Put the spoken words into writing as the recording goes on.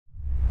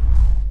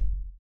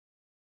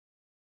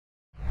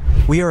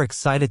We are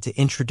excited to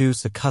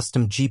introduce a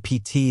custom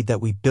GPT that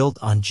we built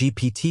on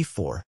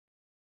GPT-4.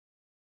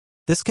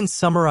 This can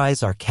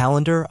summarize our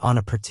calendar on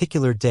a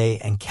particular day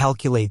and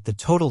calculate the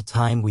total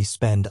time we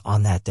spend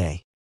on that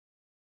day.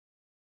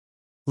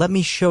 Let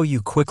me show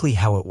you quickly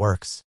how it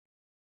works.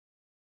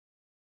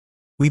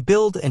 We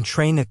build and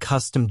train a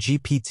custom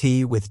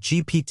GPT with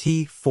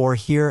GPT-4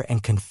 here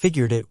and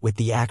configured it with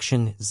the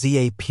action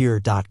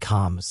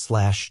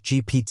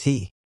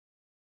zapier.com/GPT.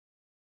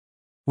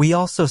 We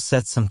also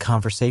set some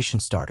conversation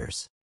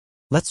starters.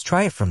 Let's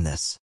try it from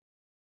this.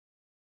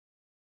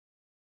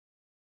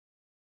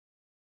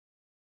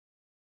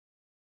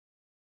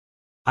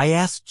 I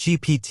asked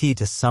GPT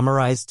to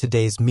summarize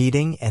today's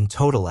meeting and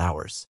total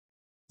hours.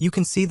 You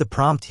can see the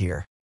prompt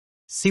here.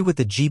 See what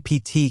the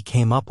GPT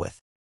came up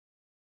with.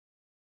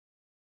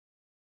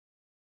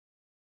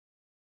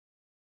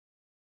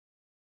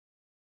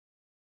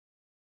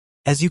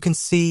 As you can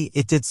see,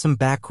 it did some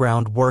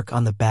background work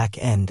on the back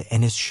end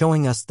and is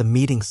showing us the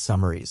meeting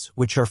summaries,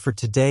 which are for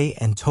today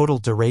and total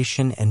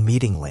duration and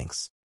meeting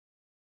links.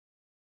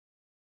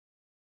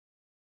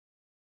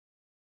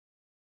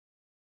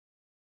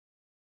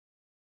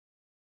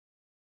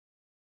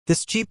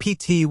 This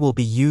GPT will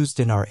be used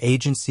in our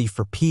agency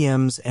for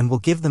PMs and will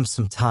give them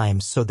some time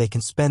so they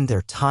can spend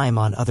their time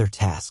on other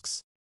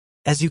tasks.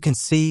 As you can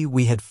see,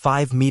 we had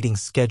 5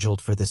 meetings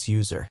scheduled for this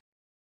user.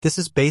 This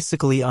is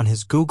basically on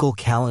his Google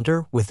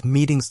Calendar with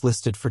meetings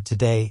listed for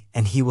today,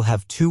 and he will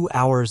have 2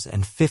 hours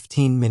and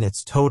 15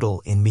 minutes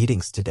total in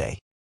meetings today.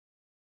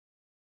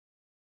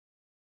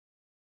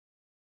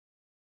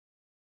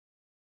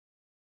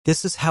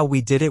 This is how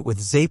we did it with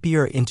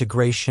Zapier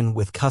integration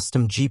with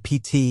custom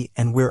GPT,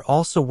 and we're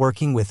also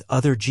working with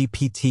other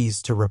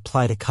GPTs to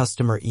reply to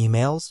customer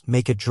emails,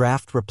 make a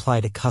draft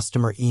reply to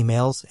customer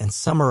emails, and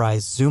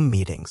summarize Zoom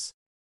meetings.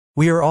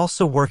 We are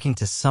also working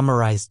to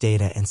summarize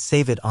data and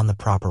save it on the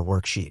proper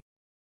worksheet.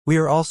 We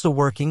are also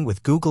working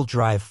with Google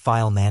Drive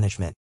file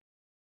management.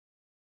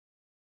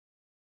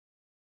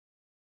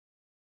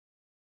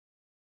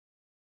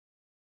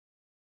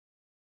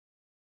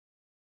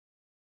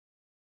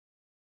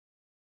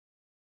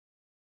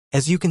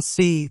 As you can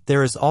see,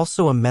 there is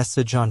also a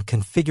message on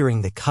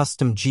configuring the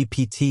custom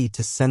GPT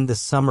to send the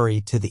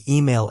summary to the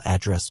email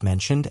address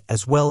mentioned,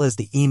 as well as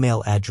the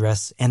email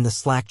address and the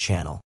Slack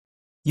channel.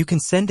 You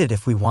can send it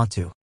if we want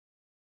to.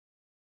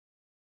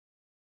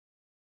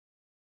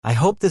 I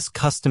hope this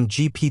custom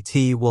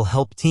GPT will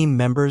help team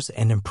members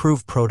and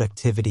improve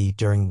productivity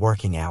during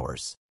working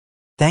hours.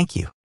 Thank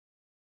you.